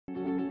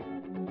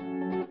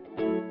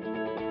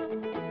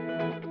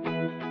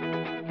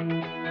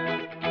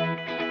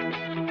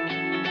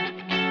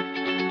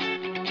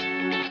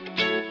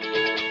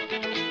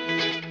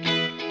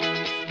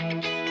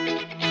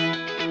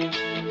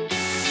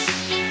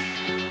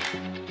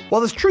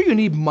While it's true you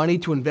need money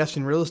to invest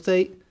in real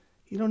estate,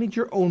 you don't need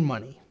your own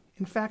money.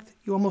 In fact,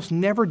 you almost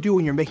never do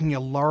when you're making a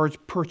large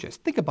purchase.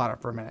 Think about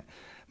it for a minute.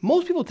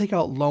 Most people take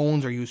out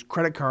loans or use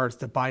credit cards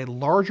to buy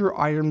larger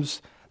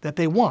items that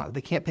they want,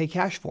 they can't pay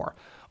cash for.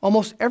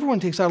 Almost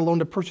everyone takes out a loan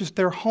to purchase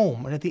their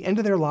home, and at the end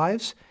of their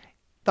lives,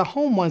 the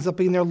home winds up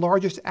being their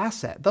largest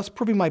asset, thus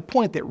proving my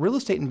point that real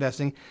estate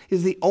investing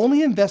is the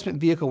only investment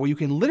vehicle where you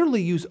can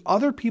literally use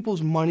other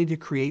people's money to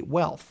create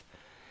wealth.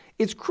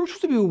 It's crucial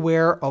to be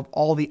aware of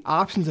all the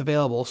options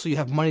available so you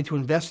have money to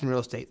invest in real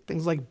estate.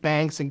 Things like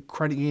banks and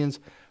credit unions,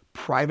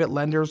 private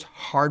lenders,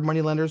 hard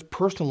money lenders,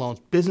 personal loans,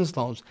 business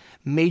loans,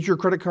 major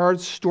credit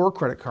cards, store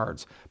credit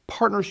cards,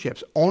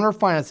 partnerships, owner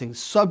financing,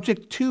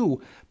 subject to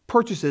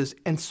purchases,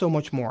 and so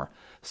much more.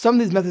 Some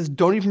of these methods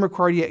don't even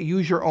require you to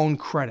use your own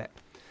credit.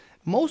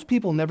 Most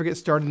people never get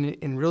started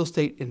in real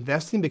estate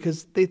investing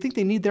because they think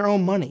they need their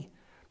own money.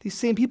 These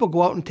same people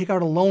go out and take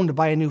out a loan to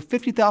buy a new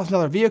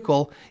 $50,000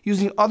 vehicle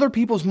using other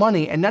people's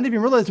money and not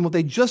even realizing what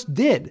they just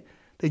did.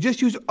 They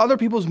just used other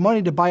people's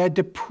money to buy a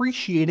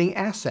depreciating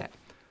asset.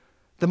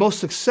 The most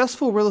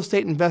successful real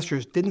estate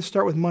investors didn't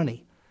start with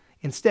money.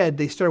 Instead,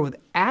 they started with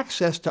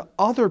access to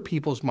other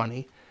people's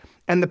money,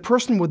 and the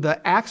person with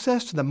the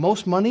access to the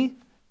most money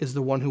is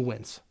the one who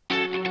wins.